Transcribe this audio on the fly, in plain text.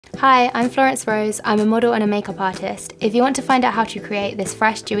Hi, I'm Florence Rose. I'm a model and a makeup artist. If you want to find out how to create this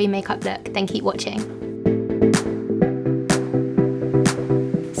fresh, dewy makeup look, then keep watching.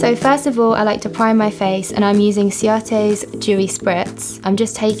 So first of all, I like to prime my face, and I'm using Ciate's Dewy Spritz. I'm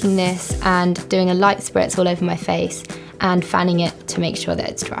just taking this and doing a light spritz all over my face and fanning it to make sure that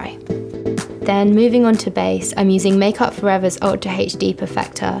it's dry. Then moving on to base, I'm using Makeup Forever's Ultra HD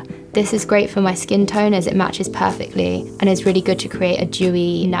Perfector. This is great for my skin tone as it matches perfectly and is really good to create a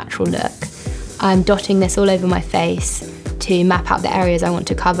dewy, natural look. I'm dotting this all over my face to map out the areas I want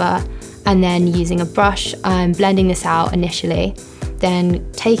to cover, and then using a brush, I'm blending this out initially,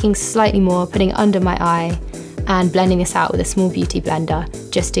 then taking slightly more, putting it under my eye, and blending this out with a small beauty blender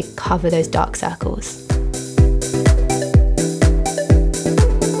just to cover those dark circles.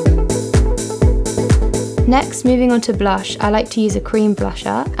 Next, moving on to blush, I like to use a cream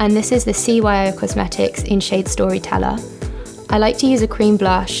blusher, and this is the CYO Cosmetics in shade Storyteller. I like to use a cream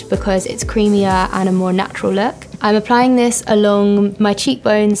blush because it's creamier and a more natural look. I'm applying this along my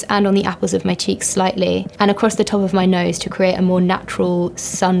cheekbones and on the apples of my cheeks slightly, and across the top of my nose to create a more natural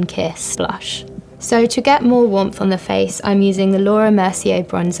sun-kissed blush. So to get more warmth on the face, I'm using the Laura Mercier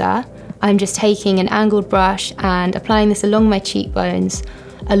bronzer. I'm just taking an angled brush and applying this along my cheekbones,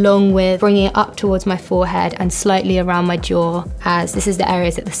 along with bringing it up towards my forehead and slightly around my jaw, as this is the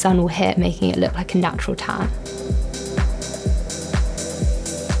areas that the sun will hit, making it look like a natural tan.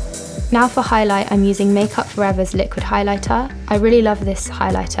 Now for highlight, I'm using Makeup Forever's liquid highlighter. I really love this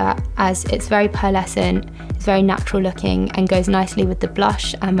highlighter as it's very pearlescent, it's very natural looking and goes nicely with the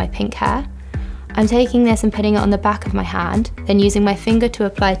blush and my pink hair. I'm taking this and putting it on the back of my hand, then using my finger to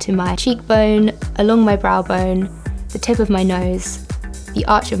apply to my cheekbone, along my brow bone, the tip of my nose, the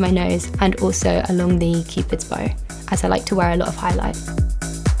arch of my nose, and also along the Cupid's bow, as I like to wear a lot of highlight.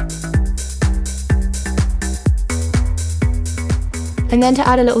 And then to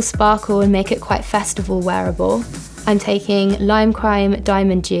add a little sparkle and make it quite festival wearable, I'm taking Lime Crime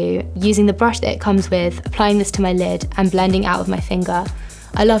Diamond Dew, using the brush that it comes with, applying this to my lid and blending out with my finger.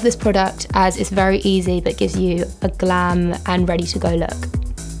 I love this product as it's very easy but gives you a glam and ready to go look.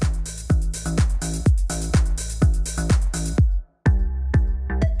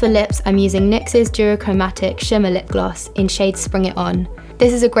 For lips, I'm using NYX's Duochromatic Shimmer Lip Gloss in shade Spring It On.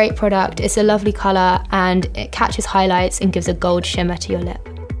 This is a great product, it's a lovely colour and it catches highlights and gives a gold shimmer to your lip.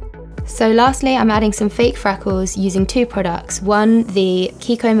 So lastly, I'm adding some fake freckles using two products. One, the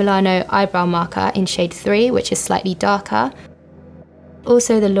Kiko Milano Eyebrow Marker in shade 3, which is slightly darker.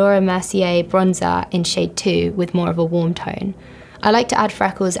 Also the Laura Mercier Bronzer in shade 2 with more of a warm tone. I like to add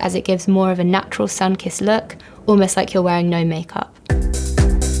freckles as it gives more of a natural sun-kissed look, almost like you're wearing no makeup.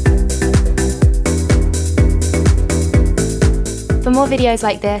 For more videos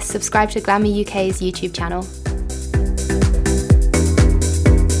like this, subscribe to Glamour UK's YouTube channel.